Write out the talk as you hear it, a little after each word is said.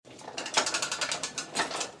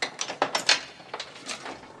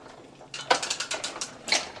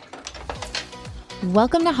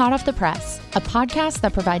Welcome to Hot Off the Press, a podcast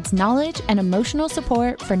that provides knowledge and emotional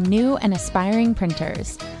support for new and aspiring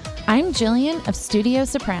printers. I'm Jillian of Studio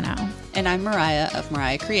Soprano. And I'm Mariah of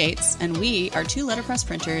Mariah Creates, and we are two letterpress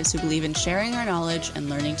printers who believe in sharing our knowledge and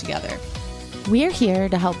learning together. We're here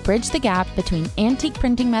to help bridge the gap between antique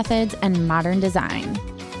printing methods and modern design.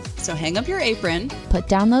 So hang up your apron, put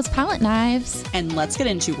down those palette knives, and let's get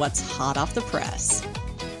into what's hot off the press.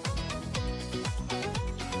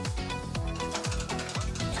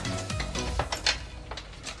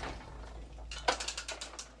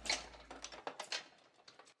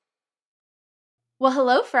 Well,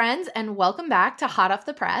 hello, friends, and welcome back to Hot Off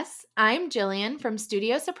the Press. I'm Jillian from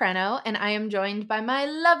Studio Soprano, and I am joined by my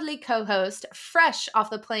lovely co-host, fresh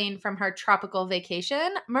off the plane from her tropical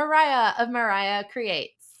vacation, Mariah of Mariah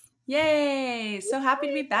Creates. Yay! So happy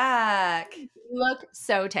to be back. You look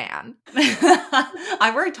so tan.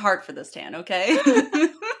 I worked hard for this tan, okay?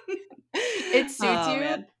 It suits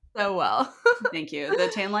you so well. Thank you. The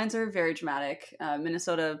tan lines are very dramatic.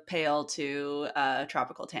 Minnesota pale to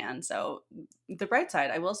tropical tan. So the bright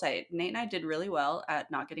side, I will say, Nate and I did really well at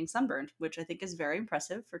not getting sunburned, which I think is very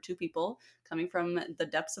impressive for two people coming from the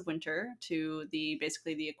depths of winter to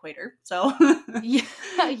basically the equator. So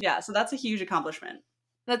yeah, so that's a huge accomplishment.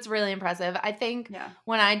 That's really impressive. I think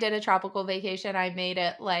when I did a tropical vacation, I made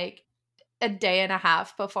it like a day and a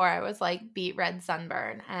half before I was like beet red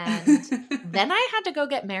sunburn, and then I had to go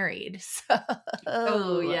get married. So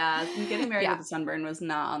oh yeah, getting married with a sunburn was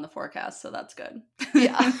not on the forecast, so that's good.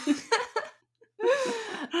 Yeah.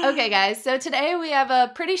 Okay, guys. So today we have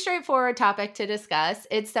a pretty straightforward topic to discuss.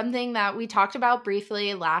 It's something that we talked about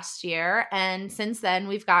briefly last year, and since then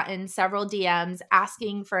we've gotten several DMs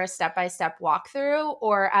asking for a step-by-step walkthrough,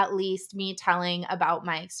 or at least me telling about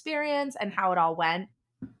my experience and how it all went.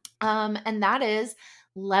 And that is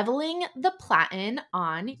leveling the platen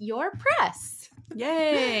on your press.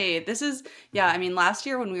 Yay. This is, last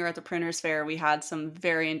year when we were at the printers fair, we had some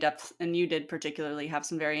very in-depth, and you did particularly have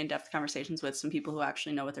some very in-depth conversations with some people who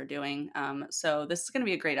actually know what they're doing. So this is going to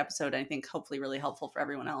be a great episode. I think hopefully really helpful for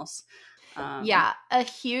everyone else. A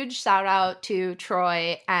huge shout out to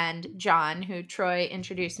Troy and John, who Troy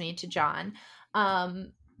introduced me to John.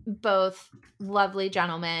 Both lovely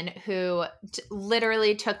gentlemen who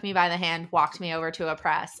literally took me by the hand, walked me over to a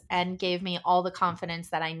press, and gave me all the confidence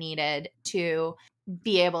that I needed to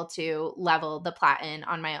be able to level the platen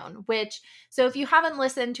on my own. So if you haven't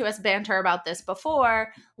listened to us banter about this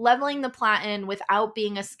before, leveling the platen without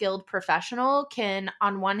being a skilled professional can,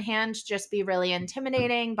 on one hand, just be really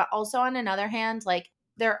intimidating, but also on another hand, like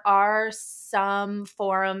there are some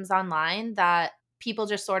forums online that people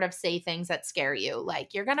just sort of say things that scare you,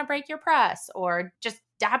 like you're going to break your press, or just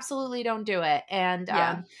absolutely don't do it. And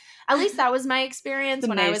at least that was my experience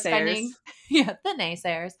when I was spending, the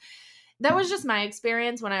naysayers. That was just my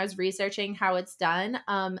experience when I was researching how it's done.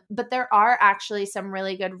 But there are actually some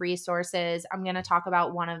really good resources. I'm going to talk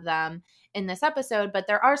about one of them in this episode, but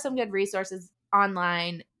there are some good resources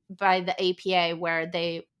online by the APA where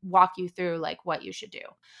they walk you through like what you should do.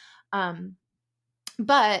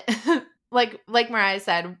 But like Mariah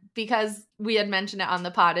said, because we had mentioned it on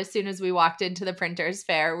the pod, as soon as we walked into the printers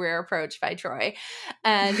fair, we were approached by Troy,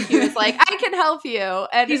 and he was like, I can help you.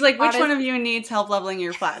 And he's like, which one of you needs help leveling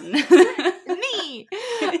your platen? Me.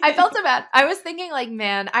 I felt so bad. I was thinking like,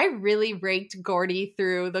 man, I really raked Gordy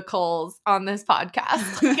through the coals on this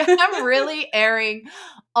podcast. Like, I'm really airing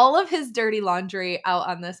all of his dirty laundry out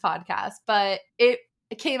on this podcast, but it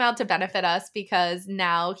came out to benefit us because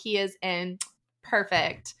now he is in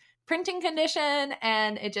perfect printing condition,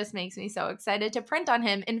 and it just makes me so excited to print on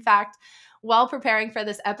him. In fact, while preparing for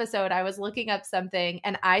this episode, I was looking up something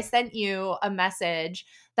and I sent you a message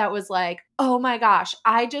that was like, oh my gosh,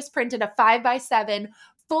 I just printed a 5x7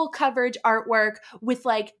 full coverage artwork with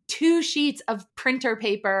like 2 sheets of printer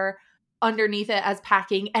paper underneath it as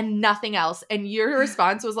packing and nothing else. And your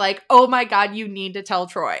response was like, oh my God, you need to tell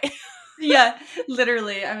Troy. Yeah,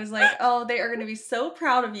 literally. I was like, oh, they are going to be so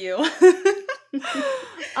proud of you.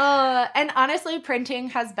 And honestly, printing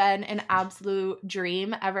has been an absolute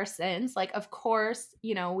dream ever since. Like, of course,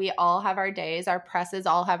 we all have our days. Our presses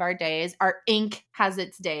all have our days. Our ink has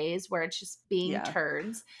its days where it's just being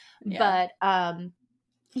turds. Yeah. But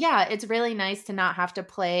it's really nice to not have to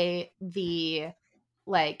play the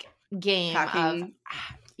like game packing.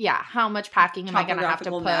 Of how much packing am I going to have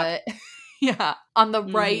to put on the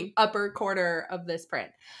right upper corner of this print.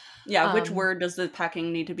 Yeah, which word does the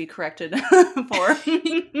packing need to be corrected for?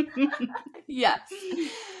 Yes.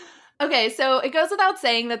 Okay, so it goes without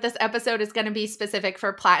saying that this episode is going to be specific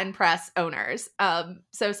for Platen Press owners.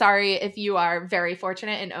 So sorry if you are very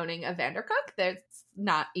fortunate in owning a Vandercook. There's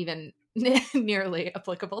not even nearly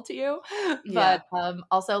applicable to you. Yeah. But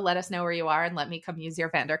also let us know where you are and let me come use your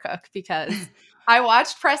Vandercook, because I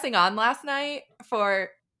watched Pressing On last night for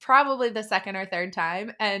probably the second or third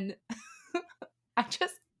time, and I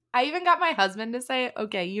just I even got my husband to say,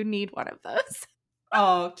 "Okay, you need one of those."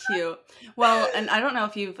 Oh, cute. Well, and I don't know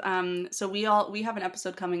if you've so we have an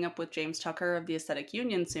episode coming up with James Tucker of the Aesthetic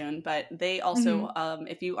Union soon, but they also Mhm.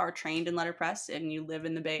 if you are trained in letterpress and you live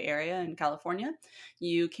in the Bay Area in California,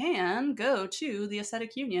 you can go to the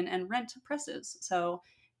Aesthetic Union and rent presses. So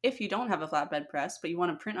if you don't have a flatbed press, but you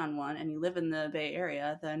want to print on one and you live in the Bay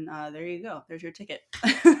Area, then there you go. There's your ticket.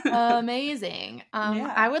 Amazing.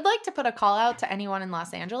 Yeah. I would like to put a call out to anyone in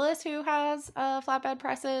Los Angeles who has flatbed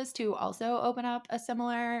presses to also open up a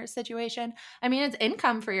similar situation. I mean, it's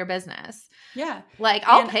income for your business. Yeah. Like,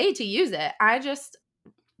 I'll And pay to use it. I just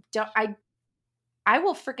don't. I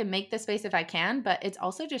will freaking make the space if I can, but it's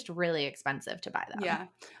also just really expensive to buy them. yeah.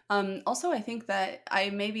 Also, I think that,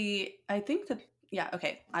 yeah,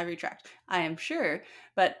 okay, I retract. I am sure.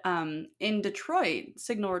 But in Detroit,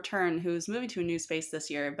 Signal Return, who's moving to a new space this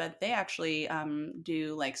year, but they actually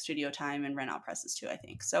do like studio time and rent out presses too, I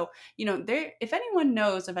think. So, there, if anyone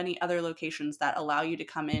knows of any other locations that allow you to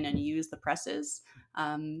come in and use the presses,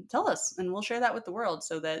 tell us and we'll share that with the world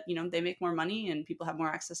so that, they make more money and people have more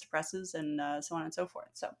access to presses and so on and so forth.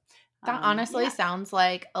 So, That honestly yeah. sounds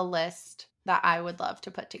like a list that I would love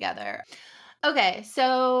to put together. Okay,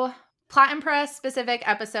 so Platen Press specific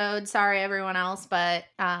episode. Sorry, everyone else, but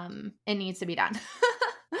it needs to be done.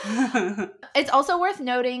 It's also worth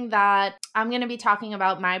noting that I'm going to be talking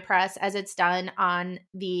about my press as it's done on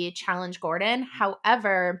the Challenge Gordon.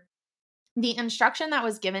 However, the instruction that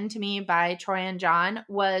was given to me by Troy and John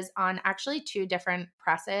was on actually two different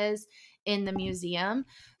presses in the museum.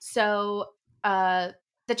 So the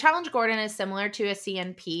Challenge Gordon is similar to a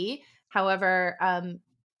CNP. However,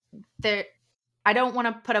 there I don't want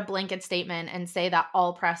to put a blanket statement and say that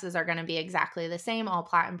all presses are going to be exactly the same, all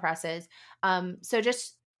Platen presses. So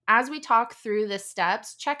just as we talk through the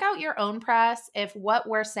steps, check out your own press. If what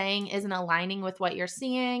we're saying isn't aligning with what you're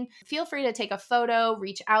seeing, feel free to take a photo,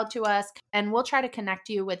 reach out to us, and we'll try to connect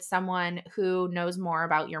you with someone who knows more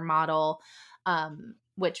about your model,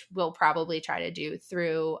 which we'll probably try to do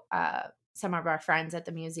through some of our friends at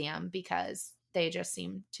the museum, because they just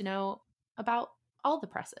seem to know about all the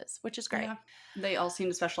presses, which is great. Yeah. They all seem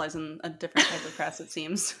to specialize in a different type of press, it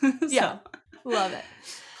seems. Yeah. So Love it.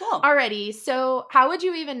 cool. Alrighty. So, how would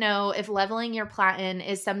you even know if leveling your platen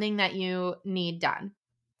is something that you need done?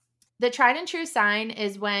 The tried and true sign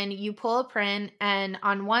is when you pull a print and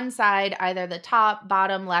on one side, either the top,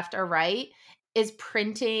 bottom, left, or right, is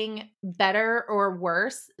printing better or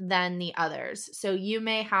worse than the others. So you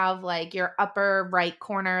may have like your upper right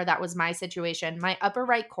corner. That was my situation. My upper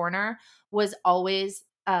right corner was always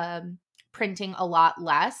printing a lot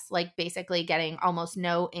less, like basically getting almost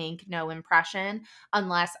no ink, no impression,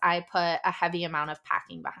 unless I put a heavy amount of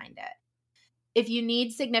packing behind it. If you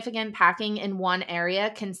need significant packing in one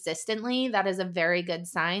area consistently, that is a very good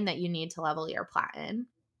sign that you need to level your platen.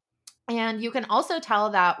 And you can also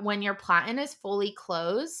tell that when your platen is fully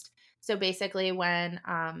closed, so basically when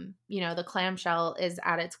the clamshell is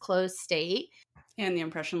at its closed state. And the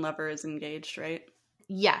impression lever is engaged, right?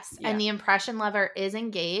 Yes, and Yeah. the impression lever is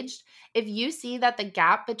engaged. If you see that the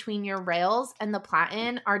gap between your rails and the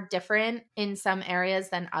platen are different in some areas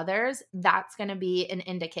than others, that's going to be an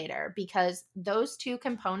indicator, because those two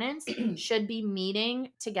components should be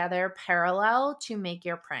meeting together parallel to make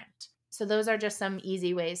your print. So those are just some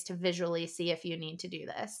easy ways to visually see if you need to do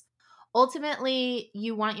this. Ultimately,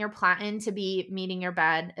 you want your platen to be meeting your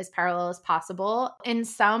bed as parallel as possible. In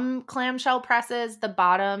some clamshell presses, the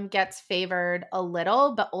bottom gets favored a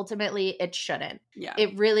little, but ultimately it shouldn't. Yeah.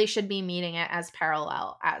 It really should be meeting it as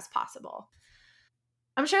parallel as possible.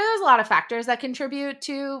 I'm sure there's a lot of factors that contribute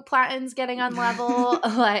to platens getting on level,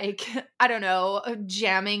 like, I don't know,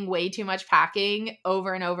 jamming way too much packing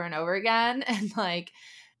over and over and over again. And like,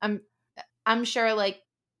 I'm sure, like,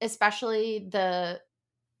 especially the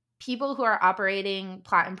people who are operating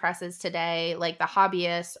platen presses today, like the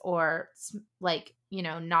hobbyists or like,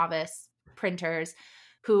 novice printers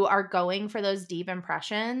who are going for those deep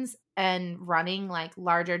impressions and running like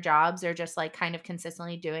larger jobs or just like kind of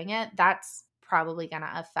consistently doing it, that's probably going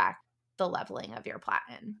to affect the leveling of your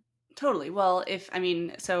platen. Totally. Well,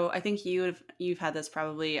 so I think you've had this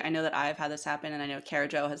probably. I know that I've had this happen, and I know Cara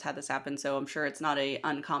Jo has had this happen. So I'm sure it's not a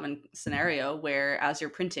uncommon scenario where, as you're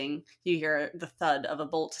printing, you hear the thud of a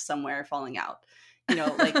bolt somewhere falling out.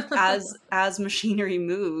 like as machinery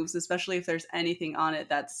moves, especially if there's anything on it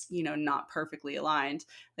that's, not perfectly aligned,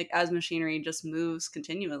 like as machinery just moves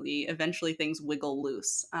continually, eventually things wiggle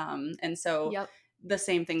loose. And so Yep. the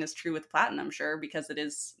same thing is true with Platen, I'm sure, because it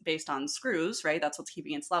is based on screws, right? That's what's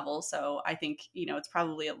keeping its level. So I think, it's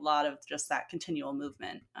probably a lot of just that continual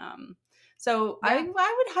movement. So Yeah.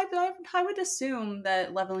 I would assume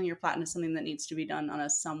that leveling your Platen is something that needs to be done on a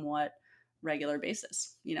somewhat regular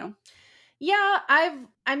basis, Yeah,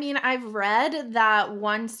 I've read that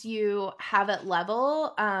once you have it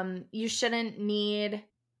level, you shouldn't need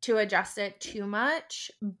to adjust it too much,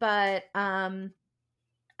 but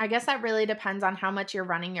I guess that really depends on how much you're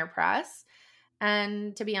running your press.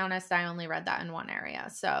 And to be honest, I only read that in one area.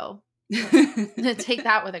 So take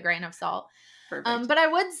that with a grain of salt. Perfect. But I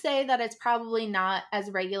would say that it's probably not as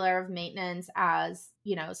regular of maintenance as,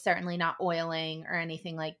 certainly not oiling or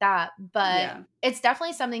anything like that. But Yeah. it's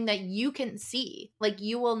definitely something that you can see. Like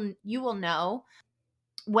you will know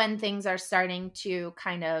when things are starting to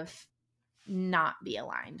kind of not be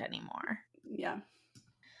aligned anymore. Yeah.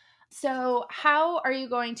 So how are you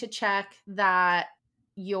going to check that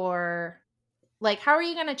how are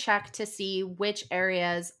you going to check to see which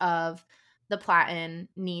areas of the platen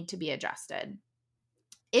need to be adjusted?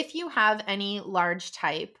 If you have any large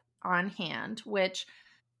type on hand, which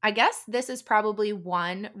I guess this is probably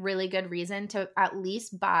one really good reason to at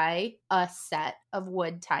least buy a set of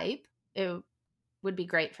wood type. It would be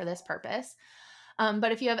great for this purpose.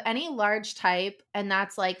 But if you have any large type, and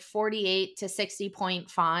that's like 48 to 60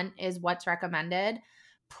 point font is what's recommended,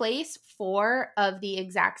 place 4 of the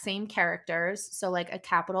exact same characters, so like a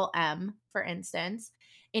capital M, for instance,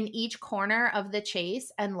 in each corner of the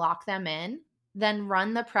chase and lock them in. Then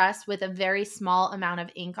run the press with a very small amount of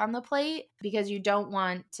ink on the plate because you don't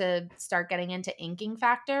want to start getting into inking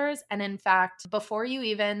factors. And in fact, before you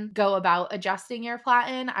even go about adjusting your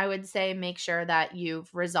platen, I would say make sure that you've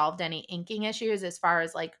resolved any inking issues as far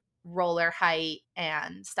as like roller height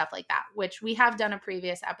and stuff like that, which we have done a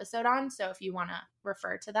previous episode on. So if you want to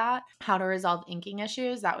refer to that, how to resolve inking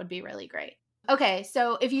issues, that would be really great. Okay,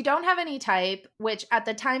 so if you don't have any type, which at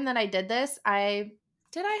the time that I did this,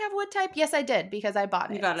 did I have wood type? Yes, I did because I bought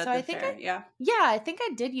You it. got it So at the fair. Yeah. I think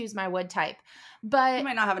I did use my wood type. You But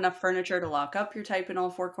might not have enough furniture to lock up your type in all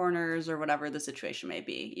 4 corners or whatever the situation may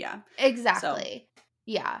be. Yeah. So, exactly.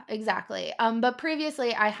 Yeah, exactly. But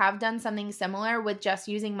previously I have done something similar with just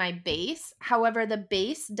using my base. However, the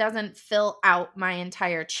base doesn't fill out my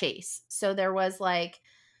entire chase. So there was like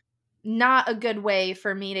not a good way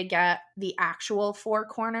for me to get the actual 4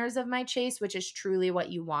 corners of my chase, which is truly what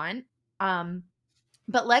you want.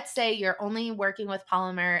 But let's say you're only working with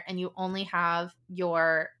polymer and you only have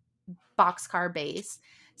your boxcar base.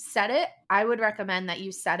 I would recommend that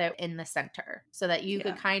you set it in the center so that you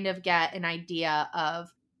could yeah. kind of get an idea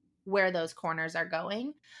of where those corners are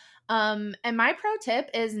going. And my pro tip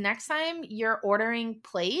is next time you're ordering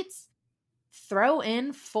plates, throw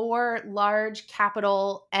in 4 large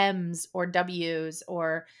capital M's or W's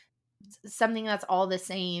or something that's all the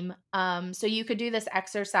same. So you could do this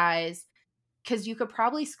exercise because you could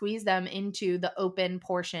probably squeeze them into the open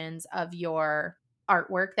portions of your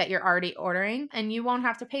artwork that you're already ordering and you won't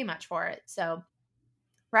have to pay much for it. So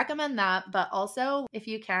recommend that. But also, if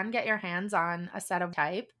you can get your hands on a set of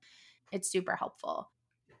type, it's super helpful.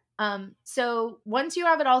 So once you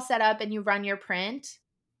have it all set up and you run your print,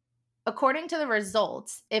 according to the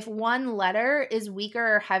results, if one letter is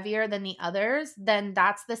weaker or heavier than the others, then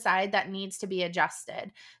that's the side that needs to be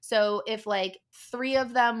adjusted. So if like 3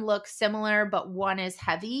 of them look similar, but one is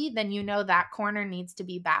heavy, then you know that corner needs to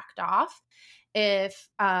be backed off. If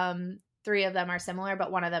 3 of them are similar,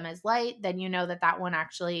 but one of them is light, then you know that that one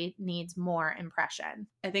actually needs more impression.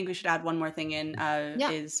 I think we should add one more thing in Yeah.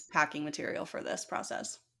 is packing material for this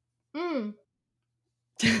process. Mm.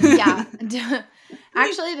 Yeah.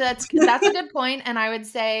 Actually, that's a good point, and I would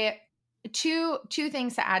say two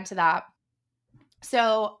things to add to that.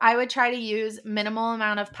 So, I would try to use minimal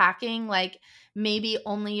amount of packing, like maybe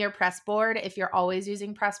only your press board. If you're always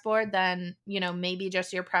using press board, then, maybe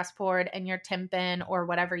just your press board and your Timpin or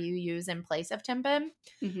whatever you use in place of Timpin.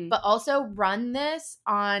 Mm-hmm. But also run this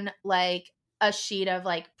on like a sheet of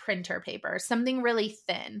like printer paper, something really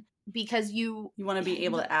thin because You want to be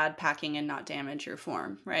able to add packing and not damage your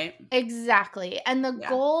form, right? exactly. And the Yeah.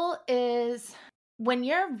 goal is when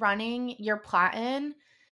you're running your platen,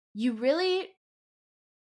 you really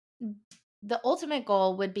the ultimate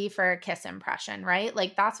goal would be for a kiss impression, right?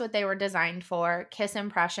 Like that's what they were designed for, kiss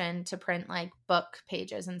impression to print like book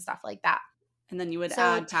pages and stuff like that. And then you would So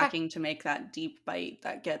add packing to make that deep bite,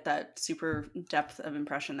 that get that super depth of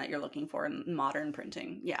impression that you're looking for in modern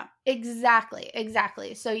printing. Yeah.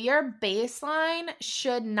 exactly. So your baseline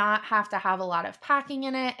should not have to have a lot of packing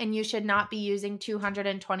in it, and you should not be using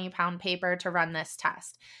 220-pound paper to run this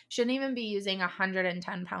test. Shouldn't even be using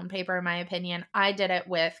 110-pound paper, in my opinion. I did it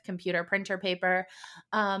with computer printer paper.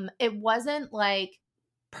 It wasn't like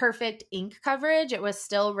perfect ink coverage. It was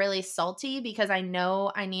still really salty because I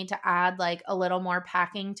know I need to add like a little more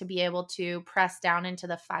packing to be able to press down into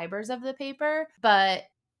the fibers of the paper. But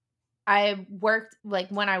I worked, like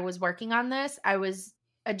when I was working on this, I was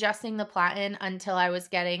adjusting the platen until I was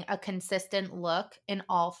getting a consistent look in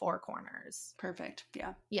all four corners. Perfect.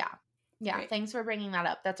 Yeah. Yeah. Yeah. Great. Thanks for bringing that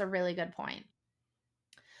up. That's a really good point.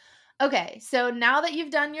 Okay. So now that you've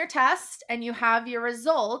done your test and you have your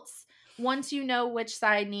results, once you know which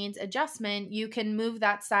side needs adjustment, you can move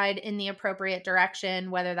that side in the appropriate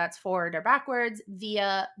direction, whether that's forward or backwards,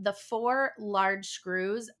 via the 4 large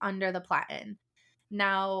screws under the platen.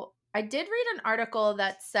 Now, I did read an article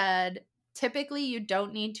that said typically you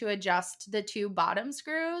don't need to adjust the 2 bottom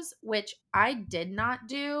screws, which I did not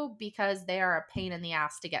do because they are a pain in the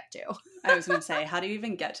ass to get to. I was going to say, how do you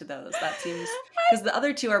even get to those? That seems, because the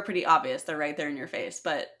other 2 are pretty obvious. They're right there in your face.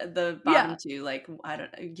 But the bottom Yeah. 2, like, I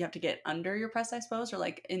don't know, you have to get under your press, I suppose, or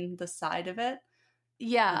like in the side of it. I don't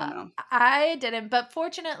Yeah, know. I didn't. But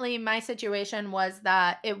fortunately, my situation was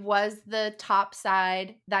that it was the top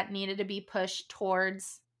side that needed to be pushed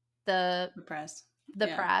towards the The press. the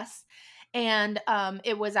Yeah. press. And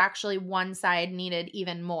it was actually one side needed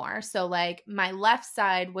even more. So like my left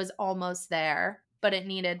side was almost there, but it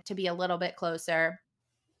needed to be a little bit closer,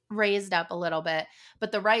 raised up a little bit.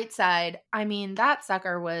 But the right side, I mean, that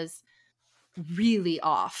sucker was really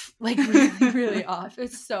off. Like really off.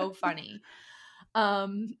 It's so funny.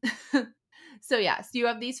 Um So yes, you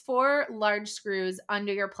have these 4 large screws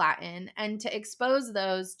under your platen, and to expose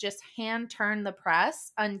those, just hand turn the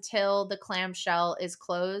press until the clamshell is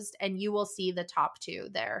closed, and you will see the top 2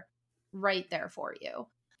 there, right there for you.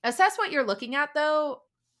 Assess what you're looking at though.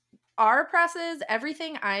 Our presses,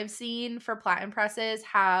 everything I've seen for platen presses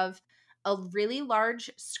have a really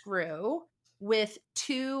large screw with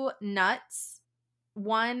 2 nuts,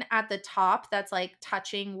 one at the top that's like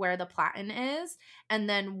touching where the platen is, and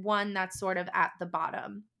then one that's sort of at the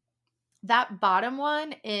bottom. That bottom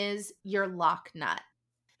one is your lock nut.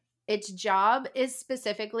 Its job is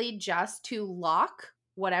specifically just to lock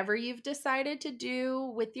whatever you've decided to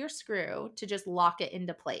do with your screw, to just lock it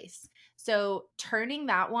into place. So turning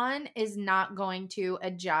that one is not going to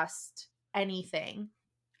adjust anything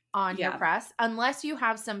on your Yeah. press unless you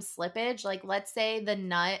have some slippage. Like let's say the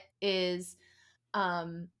nut is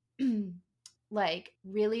um like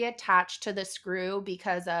really attached to the screw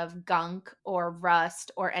because of gunk or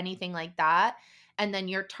rust or anything like that, and then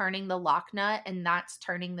you're turning the lock nut and that's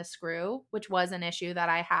turning the screw, which was an issue that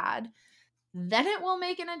I had, then it will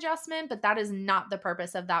make an adjustment, but that is not the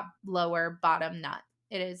purpose of that lower bottom nut.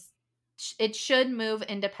 It should move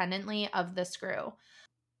independently of the screw.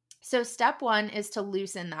 So step 1 is to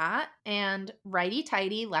loosen that, and righty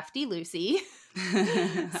tighty, lefty loosey.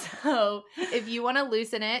 So if you want to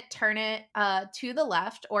loosen it, turn it to the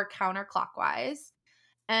left or counterclockwise,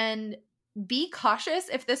 and be cautious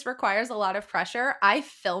if this requires a lot of pressure. I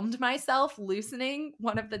filmed myself loosening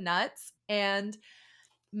one of the nuts, and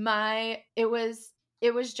it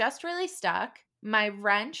was just really stuck. My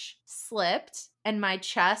wrench slipped and my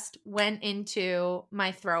chest went into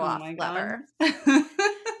my throw Oh off my God. lever.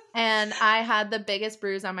 And I had the biggest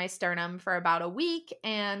bruise on my sternum for about a week,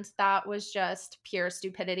 and that was just pure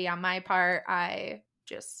stupidity on my part. I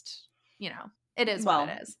just, it is what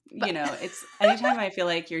it is. But It's anytime I feel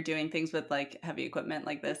like you're doing things with like heavy equipment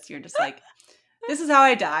like this, you're just like, this is how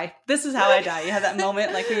I die. This is how I die. You have that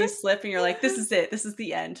moment like when you slip and you're like, this is it. This is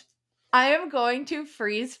the end. I am going to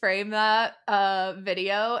freeze frame that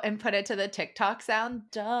video and put it to the TikTok sound.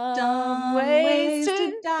 Dumb ways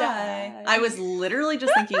to die. I was literally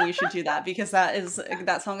just thinking you should do that because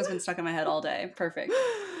that song has been stuck in my head all day. Perfect.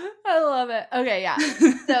 I love it. Okay, yeah.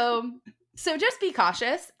 So just be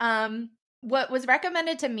cautious. What was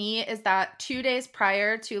recommended to me is that 2 days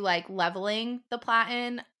prior to like leveling the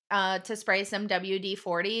platen, to spray some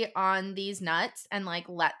WD-40 on these nuts and like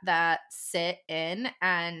let that sit in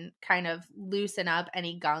and kind of loosen up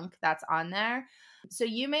any gunk that's on there. So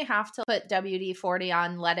you may have to put WD-40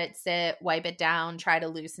 on, let it sit, wipe it down, try to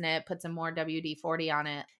loosen it, put some more WD-40 on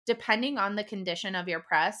it. Depending on the condition of your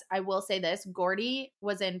press, I will say this, Gordy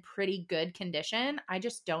was in pretty good condition. I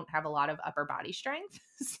just don't have a lot of upper body strength.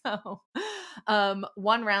 So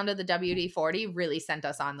one round of the WD-40 really sent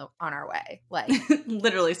us on our way. Like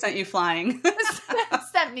literally sent you flying.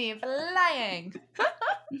 sent me flying.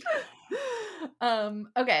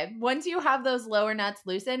 Okay, once you have those lower nuts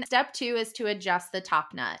loosened, step 2 is to adjust the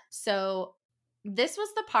top nut. So this was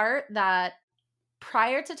the part that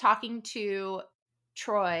prior to talking to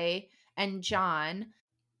Troy and John,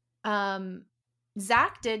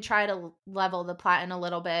 Zach did try to level the Platen a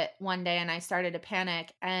little bit one day, and I started to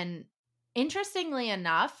panic. And interestingly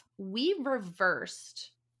enough, we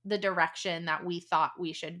reversed the direction that we thought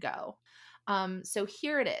we should go. So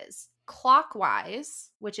here it is. Clockwise,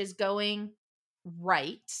 which is going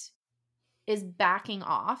right, is backing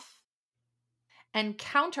off. And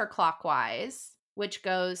counterclockwise, which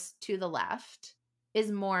goes to the left,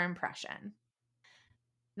 is more impression.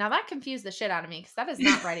 Now that confused the shit out of me because that is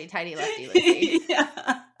not righty tighty lefty loosey.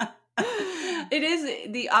 Yeah. It is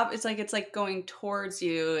it's like going towards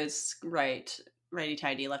you is righty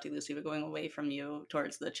tighty, lefty loosey, but going away from you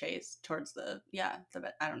towards the chase, towards the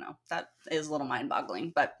I don't know. That is a little mind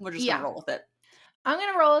boggling, but we're just gonna roll with it. I'm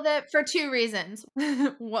gonna roll with it for 2 reasons.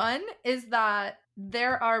 One is that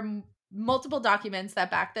there are multiple documents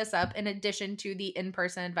that back this up in addition to the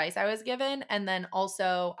in-person advice I was given, and then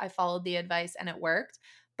also I followed the advice and it worked.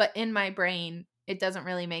 But in my brain, it doesn't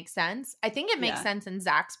really make sense. I think it makes sense in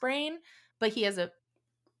Zach's brain, but he has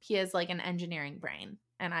like an engineering brain,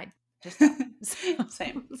 and I just don't.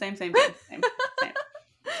 Same.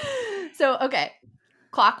 So, okay.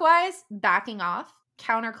 Clockwise, backing off.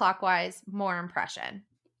 Counterclockwise, more impression.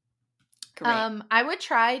 Great. I would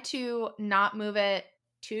try to not move it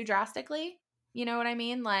too drastically. You know what I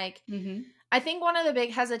mean? Like, I think one of the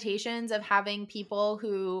big hesitations of having people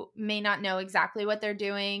who may not know exactly what they're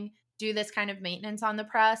doing do this kind of maintenance on the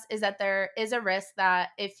press is that there is a risk that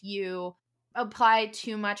if you apply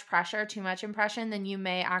too much pressure, too much impression, then you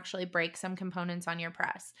may actually break some components on your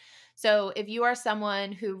press. So if you are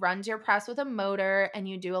someone who runs your press with a motor and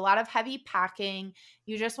you do a lot of heavy packing,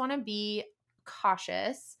 you just want to be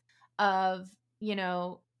cautious of,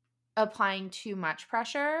 applying too much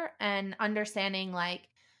pressure and understanding, like,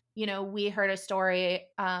 we heard a story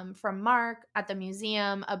from Mark at the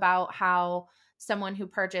museum about how someone who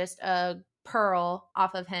purchased a pearl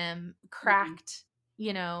off of him cracked,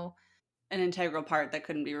 an integral part that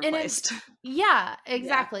couldn't be replaced. Yeah,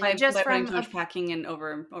 exactly. By just putting from too much packing and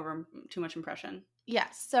over too much impression.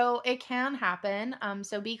 Yes. So it can happen.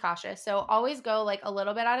 So be cautious. So always go like a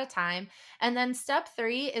little bit at a time. And then step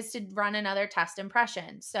 3 is to run another test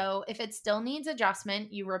impression. So if it still needs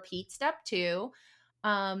adjustment, you repeat step 2.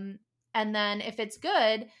 And then if it's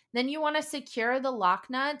good, then you want to secure the lock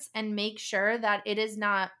nuts and make sure that it is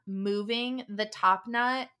not moving the top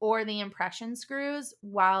nut or the impression screws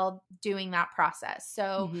while doing that process.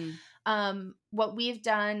 So what we've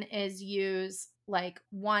done is use like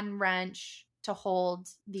one wrench to hold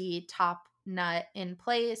the top nut in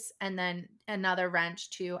place and then another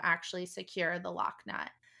wrench to actually secure the lock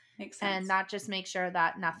nut. Makes sense. And that just makes sure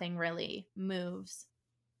that nothing really moves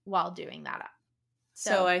while doing that up.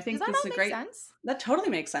 So I think this is a great sense? That totally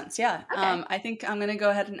makes sense. Yeah. Okay. I think I'm going to go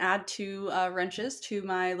ahead and add 2 wrenches to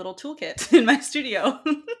my little toolkit in my studio.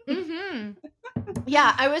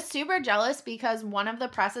 Yeah, I was super jealous because one of the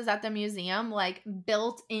presses at the museum, like,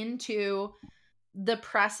 built into the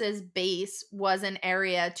press's base was an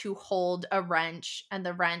area to hold a wrench, and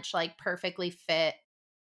the wrench like perfectly fit.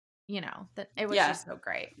 That it was just so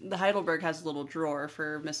great. The Heidelberg has a little drawer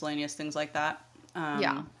for miscellaneous things like that.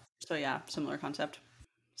 So yeah, similar concept.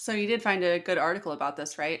 So you did find a good article about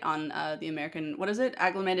this, right? On the American, what is it?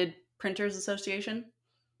 Aggregated Printers Association?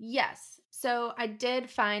 Yes. So I did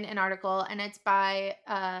find an article, and it's by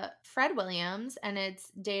Fred Williams, and it's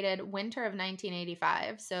dated winter of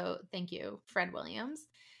 1985. So thank you, Fred Williams.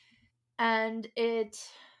 And it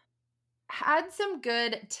had some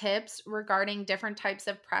good tips regarding different types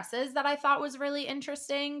of presses that I thought was really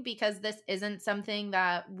interesting, because this isn't something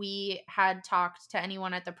that we had talked to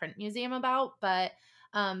anyone at the print museum about, but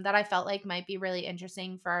that I felt like might be really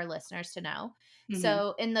interesting for our listeners to know.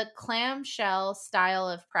 So in the clamshell style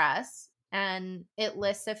of press, and it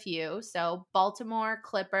lists a few. So Baltimore,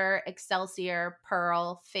 Clipper, Excelsior,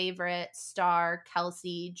 Pearl, Favorite, Star,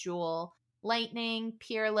 Kelsey, Jewel, Lightning,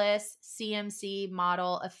 Peerless, CMC,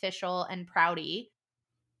 Model, Official, and Proudy.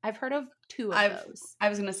 I've heard of 2 of those. I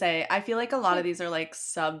was going to say, I feel like a lot of these are like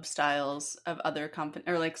sub-styles of other company,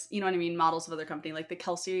 or like, you know what I mean? Models of other company, like the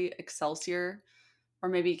Kelsey Excelsior or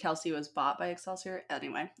maybe Kelsey was bought by Excelsior.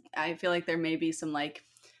 Anyway, I feel like there may be some like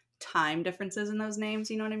time differences in those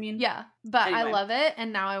names. You know what I mean? Yeah, but I Anyway. love it,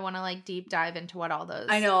 and now I want to like deep dive into what all those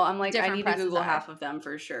I know. I'm like, I different need to presses Google are. half of them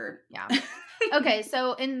for sure. Yeah. Okay,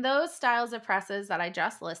 so in those styles of presses that I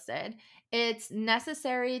just listed, it's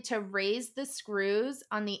necessary to raise the screws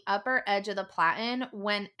on the upper edge of the platen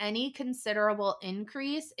when any considerable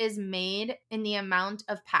increase is made in the amount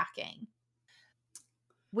of packing,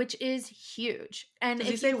 which is huge. And Does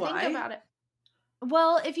he if say you think why? about it,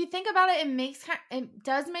 well, if you think about it, it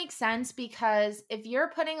does make sense, because if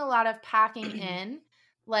you're putting a lot of packing in,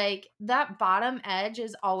 like that bottom edge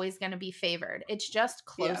is always going to be favored. It's just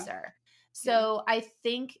Yeah. closer. So I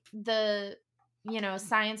think the,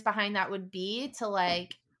 science behind that would be to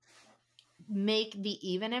like make the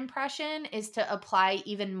even impression is to apply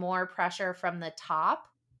even more pressure from the top,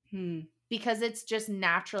 because it's just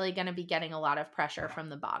naturally going to be getting a lot of pressure from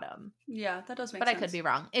the bottom. Yeah, that does make But sense. I could be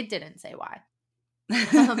wrong. It didn't say why.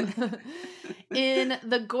 In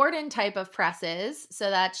the Gordon type of presses, so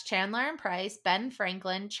that's Chandler and Price, Ben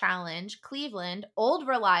Franklin, Challenge, Cleveland, Old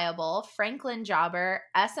Reliable, Franklin Jobber,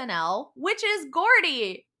 SNL, which is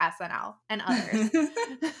Gordy, SNL, and others.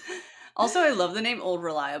 Also, I love the name Old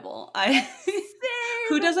Reliable.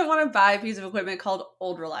 Who doesn't want to buy a piece of equipment called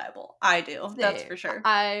Old Reliable? I do. Same. That's for sure.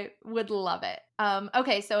 I would love it.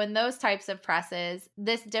 Okay, so in those types of presses,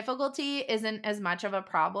 this difficulty isn't as much of a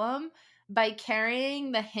problem. By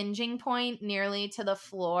carrying the hinging point nearly to the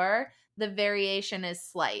floor, the variation is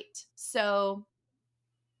slight. So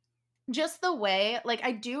just the way, like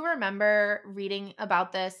I do remember reading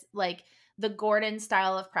about this, like the Gordon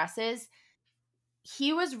style of presses,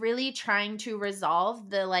 he was really trying to resolve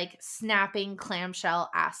the like snapping clamshell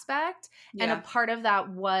aspect. Yeah. And a part of that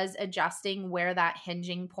was adjusting where that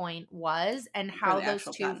hinging point was and how those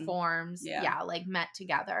two pattern. forms, like met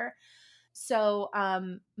together. So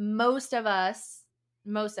most of us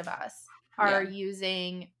are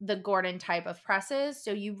using the Gordon type of presses.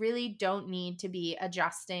 So you really don't need to be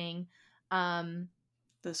adjusting the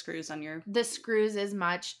screws as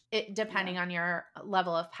much, depending on your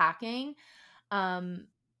level of packing.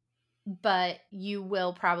 But you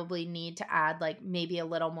will probably need to add like maybe a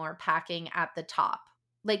little more packing at the top.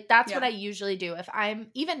 Like that's what I usually do. If I'm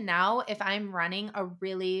running a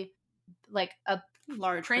really like a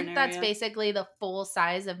large print that's basically the full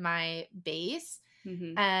size of my base,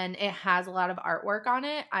 and it has a lot of artwork on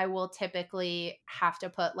it, I will typically have to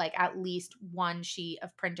put like at least one sheet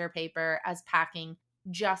of printer paper as packing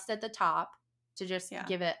just at the top to just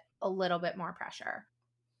give it a little bit more pressure.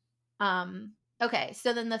 Okay,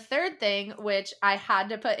 so then the third thing, which I had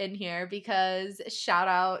to put in here because shout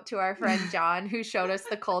out to our friend John who showed us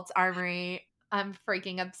the Colts Armory. I'm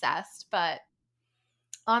freaking obsessed. But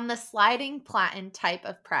on the sliding platen type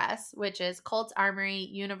of press, which is Colts Armory,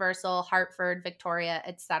 Universal, Hartford, Victoria,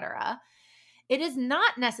 etc., it is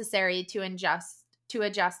not necessary to adjust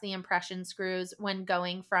the impression screws when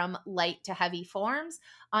going from light to heavy forms.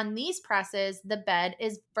 On these presses, the bed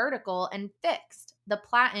is vertical and fixed. The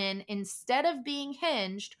platen, instead of being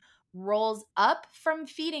hinged, rolls up from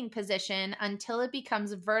feeding position until it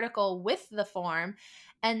becomes vertical with the form,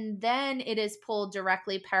 and then it is pulled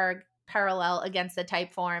directly parallel against the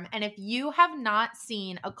type form. And if you have not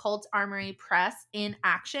seen a Colts Armory press in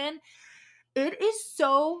action, it is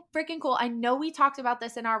so freaking cool. I know we talked about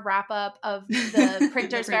this in our wrap up of the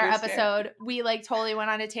Printers Fair episode. We like totally went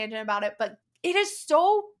on a tangent about it, but it is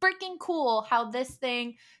so freaking cool how this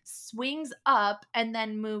thing swings up and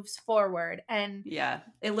then moves forward. And yeah,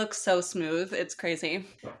 it looks so smooth. It's crazy.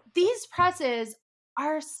 These presses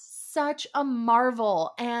are such a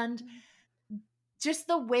marvel. And just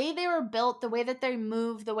the way they were built, the way that they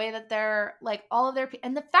move, the way that they're like all of their,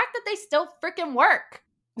 and the fact that they still freaking work.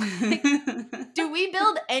 Like, do we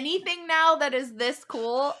build anything now that is this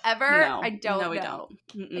cool ever? No, I don't know. We don't.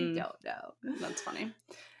 I don't know. That's funny.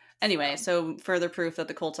 Anyway, so further proof that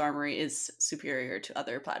the Colts Armory is superior to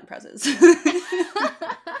other platen presses.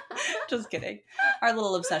 Just kidding. Our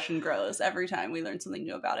little obsession grows every time we learn something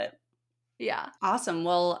new about it. Yeah. Awesome.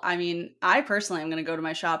 Well, I mean, I personally am going to go to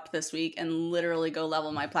my shop this week and literally go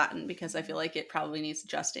level my platen because I feel like it probably needs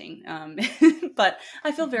adjusting. But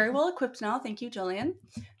I feel very well equipped now. Thank you, Jillian.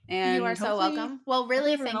 And you are so welcome. Well,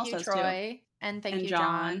 really, thank you, Troy. Too. And thank you,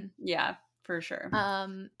 John. Yeah, for sure.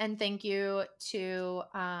 And thank you to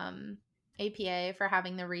APA for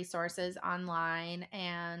having the resources online.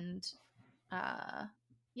 And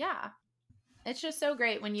yeah, it's just so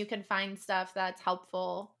great when you can find stuff that's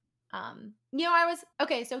helpful.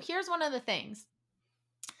 So here's one of the things.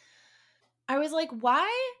 I was like, why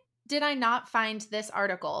did I not find this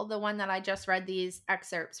article, the one that I just read these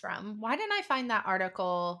excerpts from? Why didn't I find that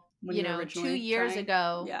article, When you were 2 originally years trying?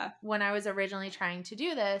 ago Yeah. when I was originally trying to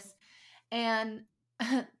do this? And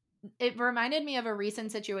it reminded me of a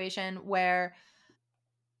recent situation where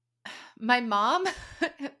my mom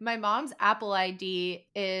my mom's Apple ID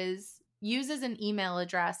uses an email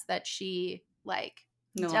address that she like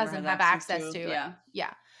No longer doesn't has have access access to. to. Yeah.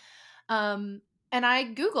 Yeah. Um, and I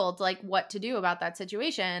Googled like what to do about that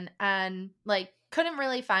situation and like couldn't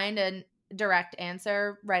really find a direct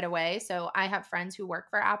answer right away. So I have friends who work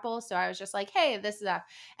for Apple. So I was just like, hey, this is a,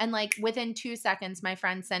 and like within 2 seconds, my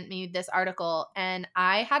friend sent me this article and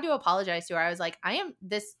I had to apologize to her. I was like,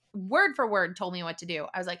 this word for word told me what to do.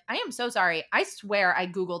 I was like, I am so sorry. I swear I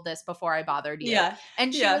Googled this before I bothered you. Yeah.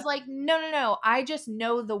 And she Yeah. was like, no, no, no. I just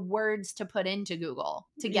know the words to put into Google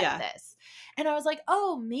to get Yeah. this. And I was like,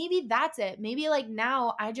 oh, maybe that's it. Maybe like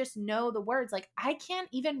now I just know the words. Like I can't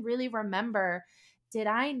even really remember. Did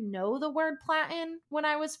I know the word Platen when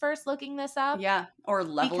I was first looking this up? Yeah. Or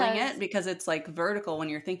leveling Because it because it's like vertical when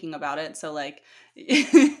you're thinking about it. So like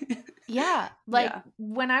yeah, like yeah.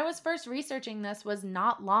 when I was first researching this was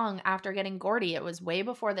not long after getting Gordy. It was way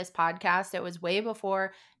before this podcast. It was way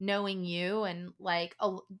before knowing you and like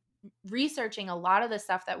researching a lot of the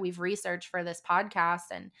stuff that we've researched for this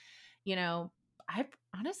podcast. And, I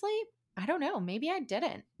honestly, I don't know. Maybe I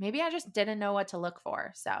didn't. Maybe I just didn't know what to look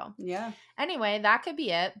for. So, Yeah. anyway, that could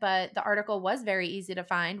be it. But the article was very easy to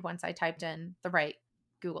find once I typed in the right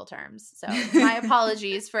Google terms. So, my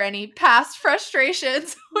apologies for any past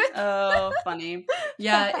frustrations with. Oh, funny.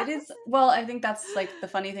 Yeah, it is. Well, I think that's like the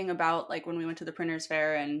funny thing about like when we went to the printers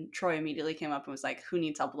fair and Troy immediately came up and was like, who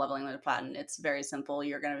needs help leveling the Platen? It's very simple.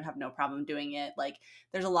 You're going to have no problem doing it. Like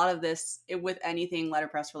there's a lot of this with anything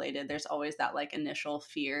letterpress related. There's always that like initial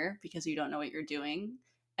fear because you don't know what you're doing.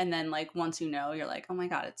 And then like once you know, you're like, oh my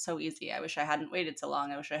God, it's so easy. I wish I hadn't waited so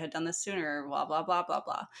long. I wish I had done this sooner, blah, blah, blah, blah,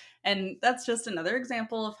 blah. And that's just another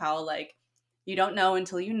example of how like you don't know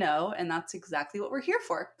until you know, and that's exactly what we're here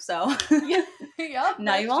for. So Yeah, yep,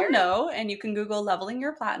 now that's you all true. know, and you can Google leveling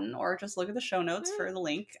your Platen or just look at the show notes for the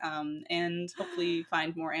link and hopefully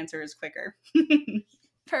find more answers quicker.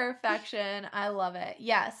 Perfection. I love it.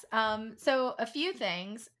 Yes. So a few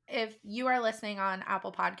things. If you are listening on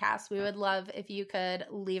Apple Podcasts, we would love if you could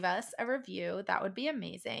leave us a review. That would be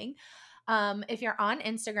amazing. If you're on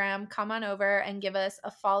Instagram, come on over and give us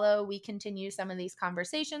a follow. We continue some of these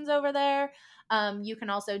conversations over there. You can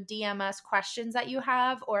also DM us questions that you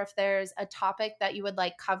have, or if there's a topic that you would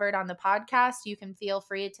like covered on the podcast, you can feel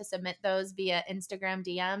free to submit those via Instagram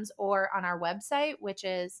DMs or on our website, which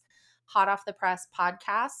is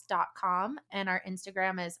hotoffthepresspodcast.com. And our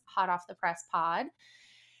Instagram is hotoffthepresspod.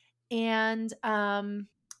 And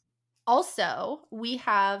also, we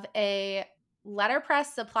have a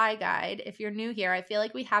letterpress supply guide. If you're new here, I feel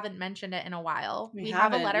like we haven't mentioned it in a while. We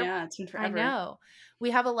Have a haven't. Yeah, it's been I forever. know.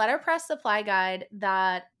 We have a letterpress supply guide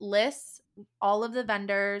that lists all of the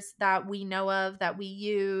vendors that we know of, that we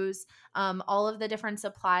use, all of the different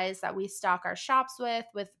supplies that we stock our shops with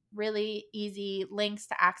really easy links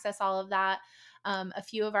to access all of that. A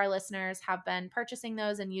few of our listeners have been purchasing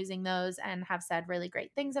those and using those and have said really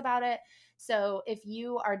great things about it. So if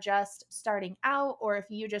you are just starting out, or if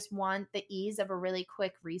you just want the ease of a really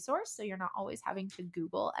quick resource, so you're not always having to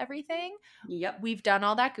Google everything, Yep. we've done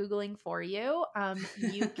all that Googling for you.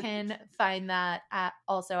 You can find that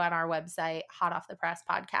also on our website,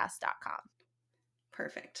 hotoffthepresspodcast.com.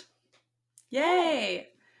 Perfect. Yay.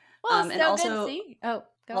 Well, And so also, good. See? Oh,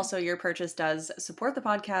 go Also, your purchase does support the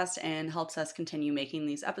podcast and helps us continue making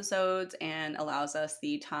these episodes and allows us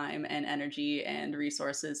the time and energy and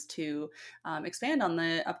resources to expand on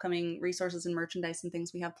the upcoming resources and merchandise and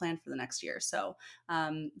things we have planned for the next year. So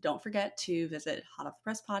don't forget to visit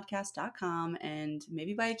hotoffthepresspodcast.com and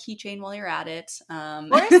maybe buy a keychain while you're at it. Or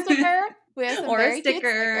a sticker. We have some or very a sticker.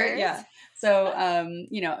 cute stickers. Yeah. So,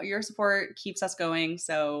 your support keeps us going.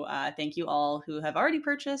 So thank you all who have already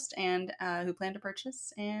purchased and who plan to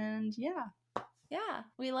purchase. And yeah. Yeah,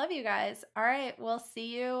 we love you guys. All right, we'll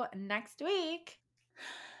see you next week.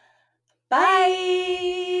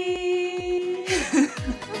 Bye.